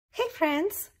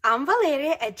friends, I'm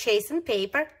Valeria at Chase and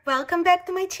Paper. Welcome back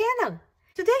to my channel.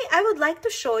 Today I would like to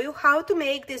show you how to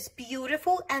make this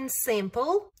beautiful and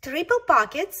simple triple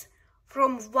pockets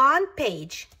from one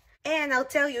page. And I'll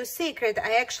tell you a secret,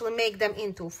 I actually make them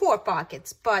into 4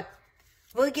 pockets, but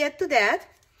we'll get to that.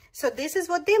 So this is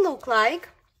what they look like.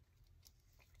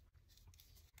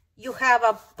 You have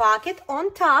a pocket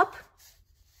on top.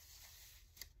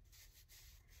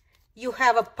 You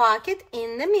have a pocket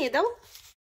in the middle.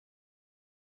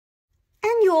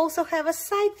 And you also have a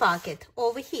side pocket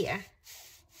over here.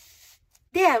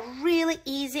 They are really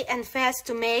easy and fast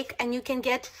to make, and you can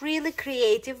get really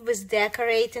creative with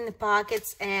decorating the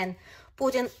pockets and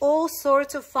putting all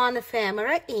sorts of fun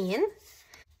ephemera in.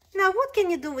 Now, what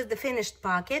can you do with the finished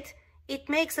pocket? It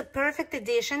makes a perfect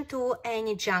addition to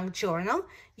any junk journal.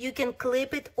 You can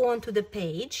clip it onto the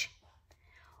page,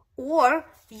 or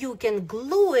you can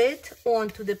glue it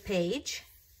onto the page.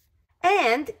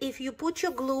 And if you put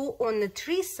your glue on the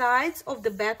 3 sides of the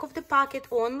back of the pocket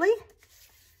only,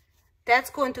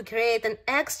 that's going to create an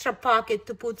extra pocket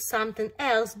to put something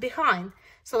else behind.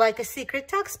 So like a secret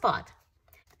tuck spot.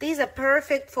 These are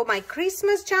perfect for my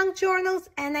Christmas junk journals,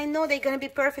 and I know they're going to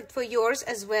be perfect for yours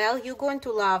as well. You're going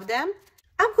to love them.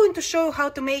 I'm going to show you how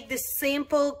to make these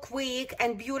simple, quick,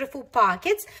 and beautiful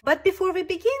pockets. But before we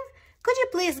begin, could you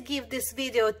please give this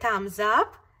video a thumbs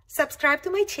up, subscribe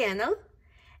to my channel,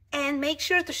 and make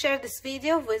sure to share this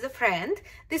video with a friend.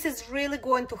 This is really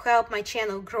going to help my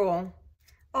channel grow.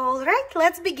 All right,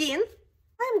 let's begin.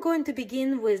 I'm going to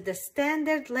begin with the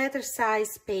standard letter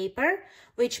size paper,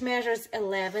 which measures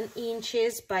 11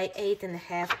 inches by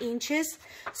 8.5 inches.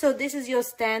 So this is your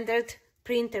standard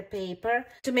printer paper.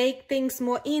 To make things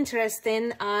more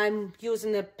interesting, I'm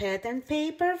using a pattern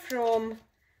paper from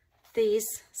this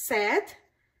set.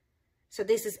 So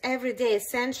this is Everyday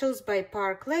Essentials by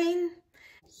Park Lane.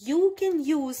 You can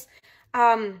use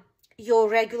your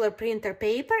regular printer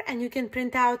paper, and you can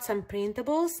print out some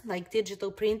printables, like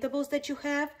digital printables that you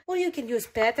have, or you can use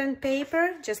pattern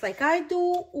paper, just like I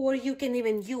do, or you can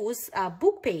even use a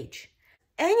book page.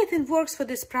 Anything works for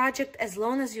this project as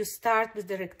long as you start with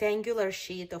the rectangular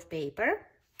sheet of paper.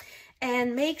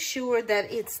 And make sure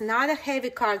that it's not a heavy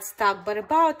cardstock, but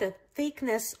about the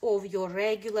thickness of your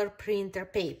regular printer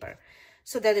paper,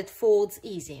 so that it folds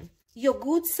easy. Your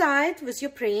good side with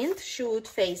your print should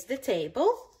face the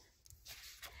table.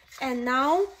 And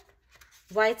now,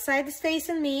 white side is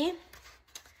facing me.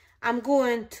 I'm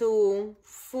going to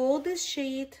fold this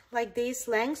sheet like this,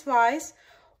 lengthwise,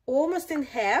 almost in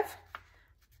half.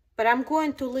 But I'm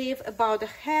going to leave about a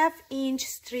 ½ inch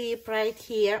strip right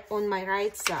here on my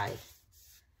right side.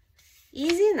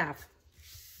 Easy enough.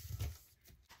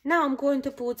 Now I'm going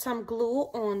to put some glue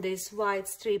on this white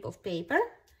strip of paper.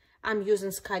 I'm using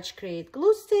Scotch Crate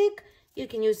glue stick. You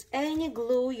can use any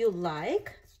glue you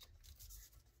like.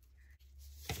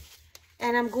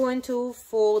 And I'm going to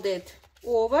fold it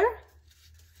over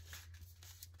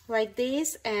like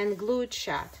this and glue it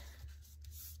shut.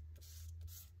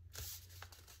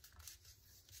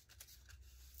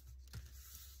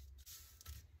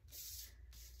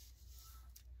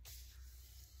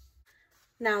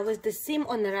 Now with the seam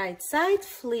on the right side,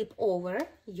 flip over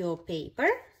your paper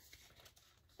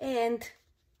and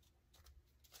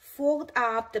fold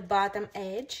up the bottom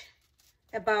edge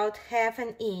about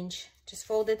 ½ inch. Just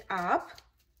fold it up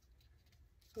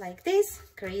like this,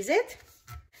 crease it.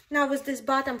 Now with this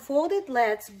bottom folded,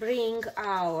 let's bring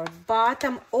our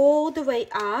bottom all the way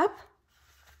up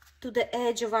to the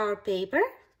edge of our paper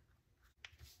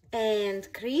and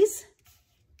crease.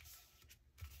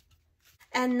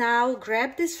 And now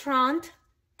grab this front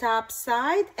top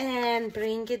side and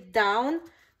bring it down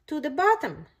to the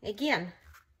bottom again,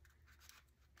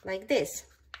 like this.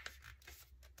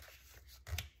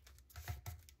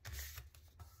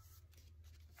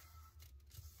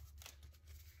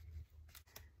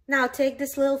 Now take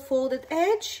this little folded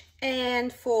edge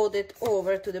and fold it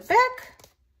over to the back,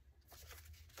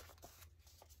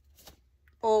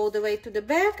 all the way to the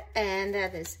back, and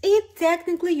that is it.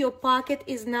 Technically, your pocket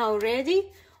is now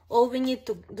ready. All we need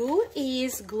to do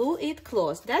is glue it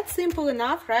closed. That's simple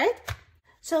enough, right?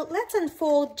 So let's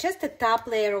unfold just the top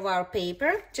layer of our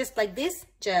paper, just like this,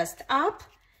 just up.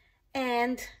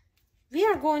 And we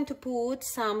are going to put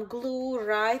some glue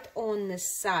right on the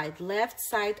side, left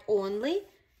side only,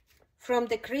 from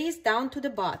the crease down to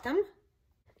the bottom.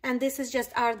 And this is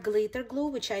just art glitter glue,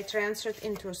 which I transferred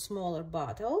into a smaller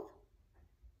bottle.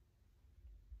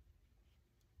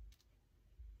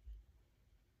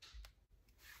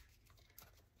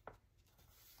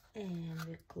 And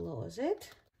we close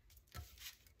it.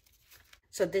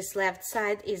 So this left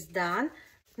side is done.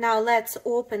 Now let's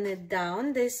open it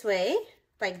down this way,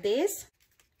 like this.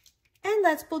 And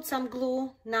let's put some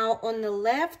glue now on the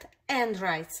left and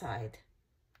right side.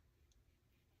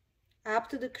 Up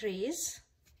to the crease,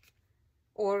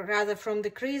 or rather from the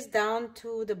crease down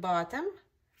to the bottom,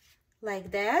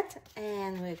 like that.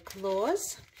 And we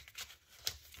close.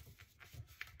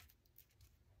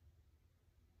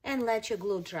 And let your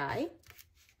glue dry.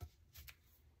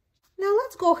 Now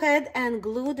let's go ahead and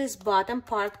glue this bottom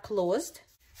part closed.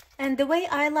 And the way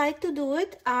I like to do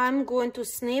it, I'm going to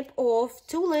snip off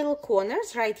 2 little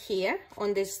corners right here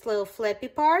on this little flappy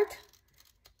part,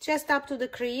 just up to the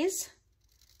crease,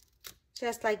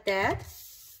 just like that.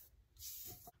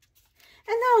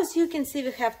 And now as you can see,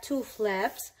 we have 2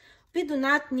 flaps. We do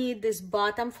not need this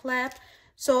bottom flap,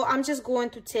 so I'm just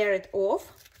going to tear it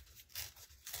off.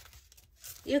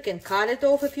 You can cut it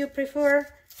off if you prefer.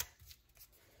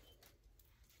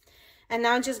 And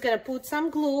now I'm just gonna put some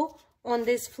glue on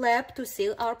this flap to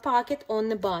seal our pocket on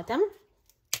the bottom.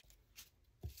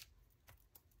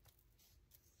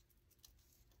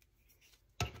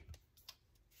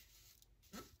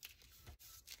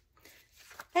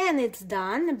 And it's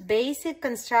done. The basic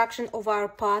construction of our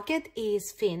pocket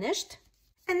is finished.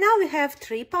 And now we have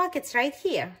 3 pockets right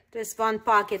here. There's 1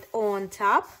 pocket on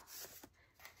top.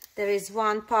 There is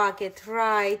 1 pocket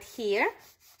right here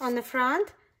on the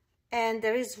front. And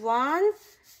there is 1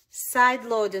 side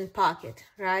loading pocket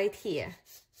right here.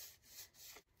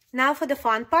 Now for the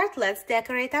fun part, let's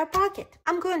decorate our pocket.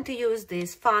 I'm going to use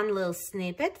this fun little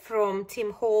snippet from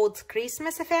Tim Holtz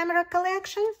Christmas ephemera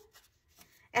collection.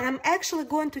 And I'm actually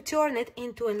going to turn it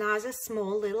into another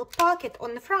small little pocket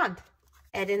on the front.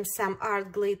 Adding some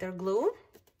art glitter glue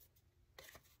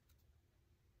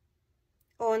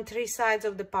on 3 sides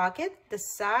of the pocket, the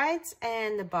sides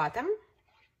and the bottom.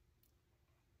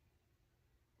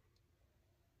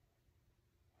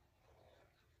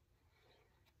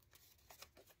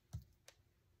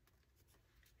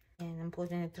 And I'm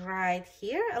putting it right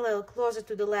here, a little closer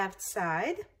to the left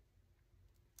side.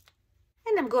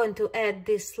 And I'm going to add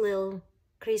this little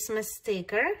Christmas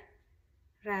sticker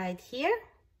right here,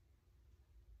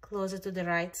 closer to the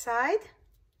right side.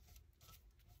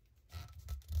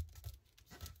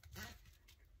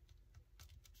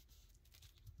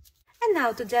 And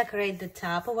now to decorate the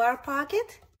top of our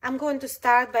pocket, I'm going to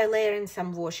start by layering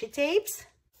some washi tapes.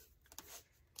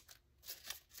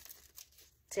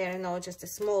 Tearing out just a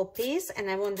small piece, and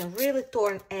I want a really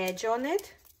torn edge on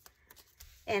it.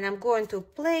 And I'm going to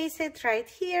place it right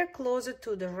here, closer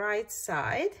to the right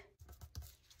side.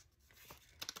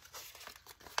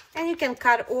 And you can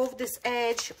cut off this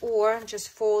edge or just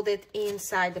fold it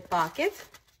inside the pocket.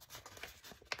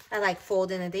 I like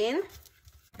folding it in.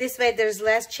 This way there's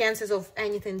less chances of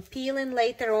anything peeling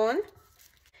later on.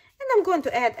 And I'm going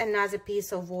to add another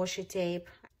piece of washi tape.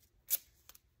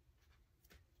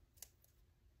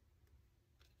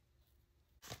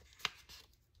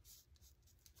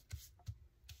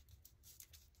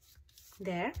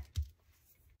 There.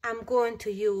 I'm going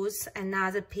to use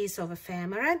another piece of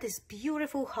ephemera, this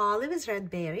beautiful holly with red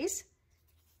berries.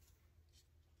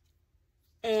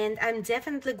 And I'm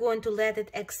definitely going to let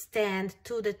it extend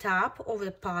to the top of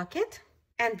the pocket.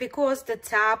 And because the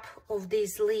top of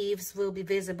these leaves will be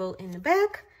visible in the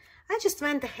back, I just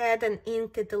went ahead and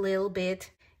inked it a little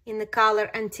bit in the color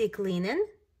Antique Linen,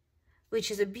 which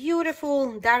is a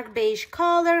beautiful dark beige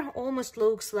color, almost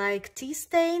looks like tea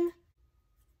stain.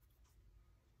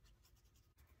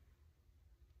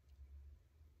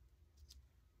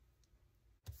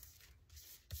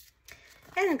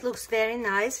 And it looks very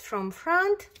nice from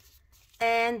front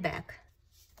and back.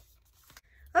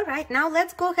 All right, now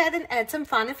let's go ahead and add some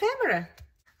fun ephemera.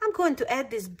 I'm going to add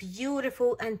this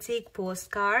beautiful antique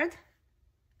postcard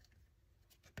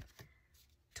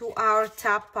to our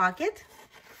top pocket.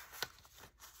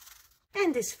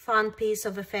 And this fun piece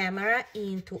of ephemera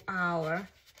into our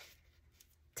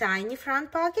tiny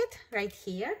front pocket right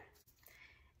here.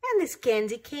 And this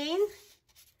candy cane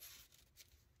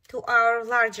to our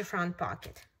larger front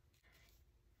pocket.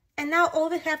 And now all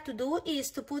we have to do is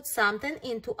to put something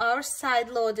into our side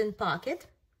loading pocket.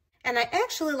 And I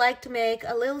actually like to make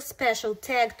a little special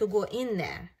tag to go in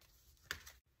there.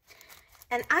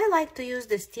 And I like to use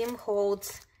this Tim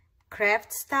Holtz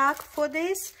craft stock for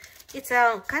this. It's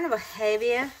a kind of a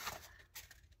heavier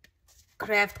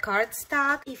craft card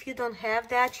stock. If you don't have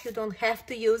that, you don't have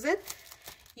to use it.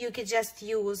 You could just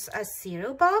use a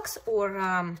cereal box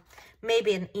or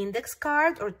maybe an index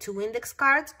card or 2 index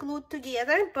cards glued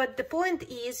together. But the point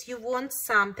is you want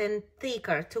something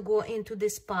thicker to go into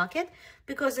this pocket,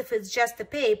 because if it's just a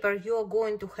paper, you're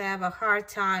going to have a hard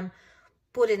time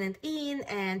putting it in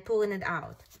and pulling it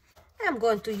out. I'm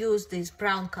going to use this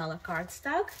brown color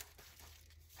cardstock.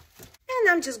 And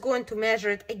I'm just going to measure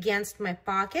it against my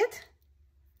pocket.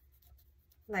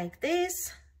 Like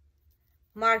this.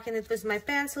 Marking it with my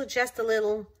pencil just a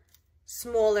little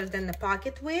smaller than the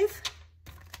pocket width.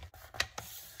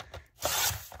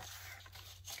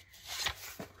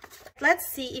 Let's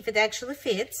see if it actually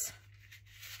fits.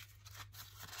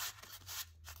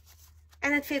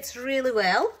 And it fits really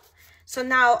well. So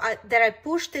now that I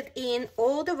pushed it in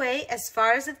all the way as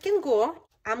far as it can go,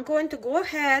 I'm going to go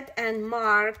ahead and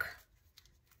mark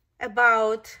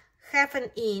about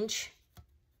 1/2 inch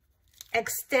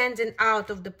extending out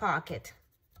of the pocket.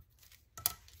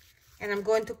 And I'm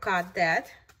going to cut that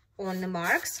on the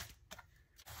marks.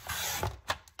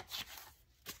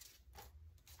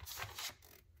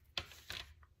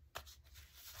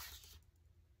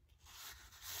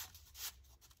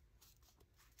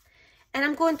 And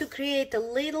I'm going to create a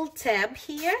little tab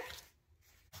here.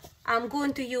 I'm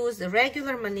going to use the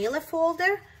regular manila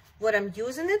folder. What I'm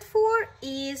using it for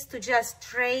is to just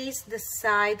trace the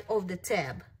side of the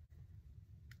tab.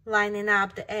 Lining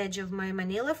up the edge of my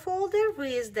manila folder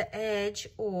with the edge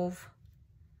of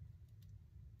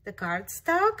the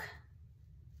cardstock.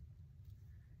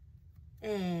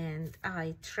 And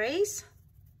I trace.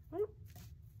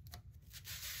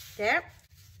 There.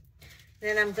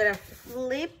 Then I'm gonna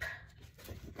flip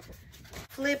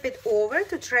it over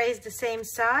to trace the same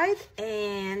side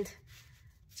and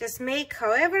just make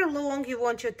however long you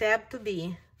want your tab to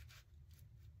be.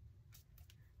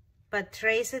 But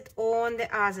trace it on the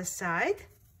other side,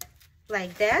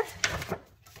 like that.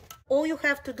 All you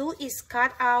have to do is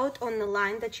cut out on the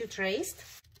line that you traced.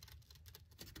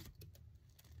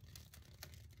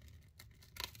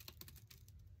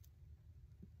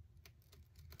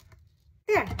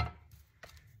 There.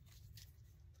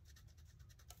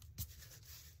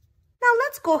 Now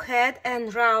let's go ahead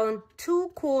and round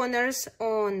 2 corners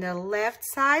on the left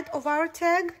side of our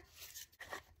tag.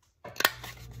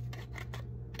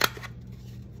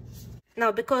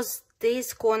 Now, because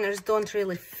these corners don't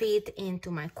really fit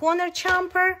into my corner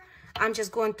jumper, I'm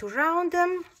just going to round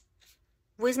them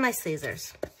with my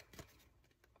scissors.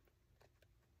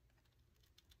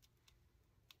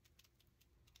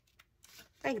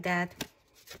 Like that.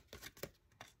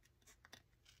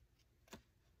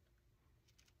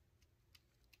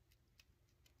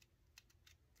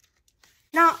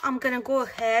 Now I'm gonna go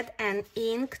ahead and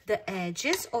ink the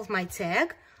edges of my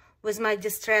tag with my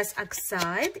Distress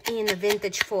Oxide in a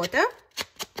vintage photo.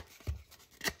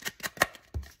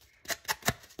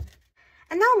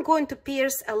 And now I'm going to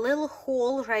pierce a little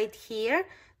hole right here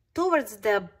towards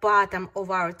the bottom of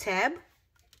our tab.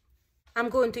 I'm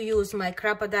going to use my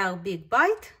Crocodile Big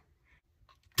Bite.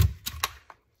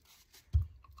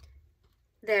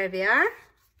 There we are.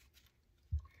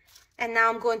 And now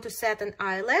I'm going to set an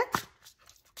eyelet.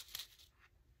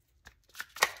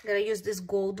 I'm gonna use this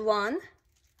gold one.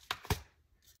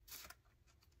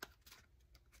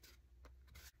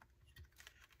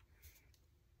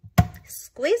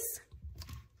 Squeeze.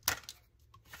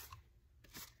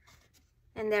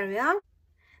 And there we are.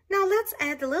 Now let's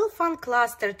add a little fun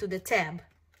cluster to the tab.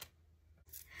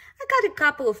 I got a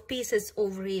couple of pieces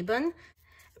of ribbon,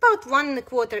 about 1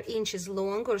 1/4 inches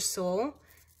long or so,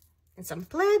 and some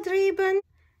plaid ribbon,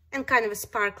 and kind of a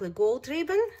sparkly gold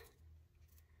ribbon.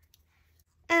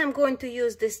 And I'm going to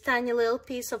use this tiny little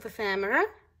piece of ephemera.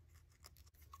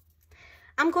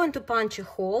 I'm going to punch a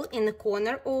hole in the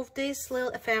corner of this little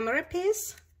ephemera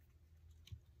piece.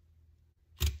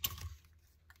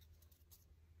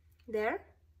 There.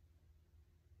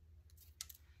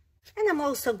 And I'm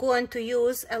also going to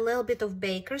use a little bit of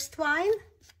baker's twine.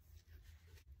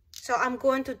 So I'm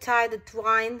going to tie the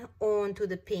twine onto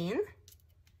the pin,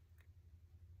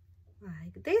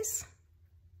 like this.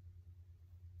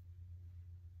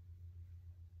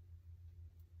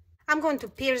 I'm going to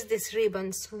pierce these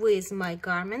ribbons with my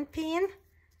garment pin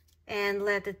and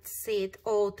let it sit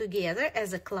all together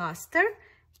as a cluster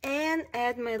and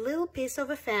add my little piece of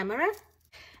ephemera.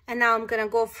 And now I'm gonna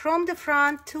go from the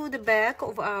front to the back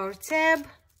of our tab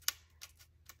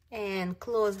and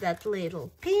close that little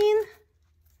pin.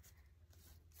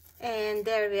 And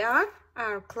there we are,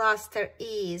 our cluster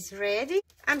is ready.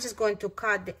 I'm just going to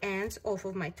cut the ends off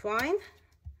of my twine.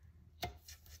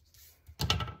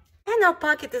 And our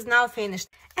pocket is now finished.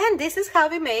 And this is how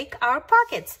we make our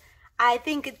pockets. I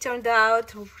think it turned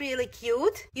out really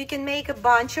cute. You can make a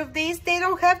bunch of these. They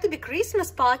don't have to be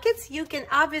Christmas pockets. You can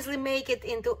obviously make it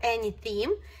into any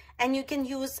theme, and you can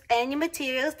use any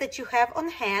materials that you have on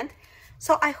hand.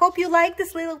 So I hope you like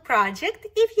this little project.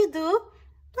 If you do,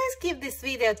 please give this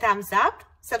video a thumbs up,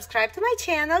 subscribe to my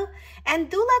channel, and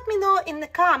do let me know in the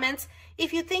comments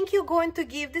if you think you're going to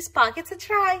give these pockets a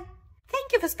try.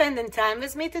 Thank you for spending time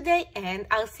with me today, and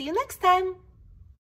I'll see you next time.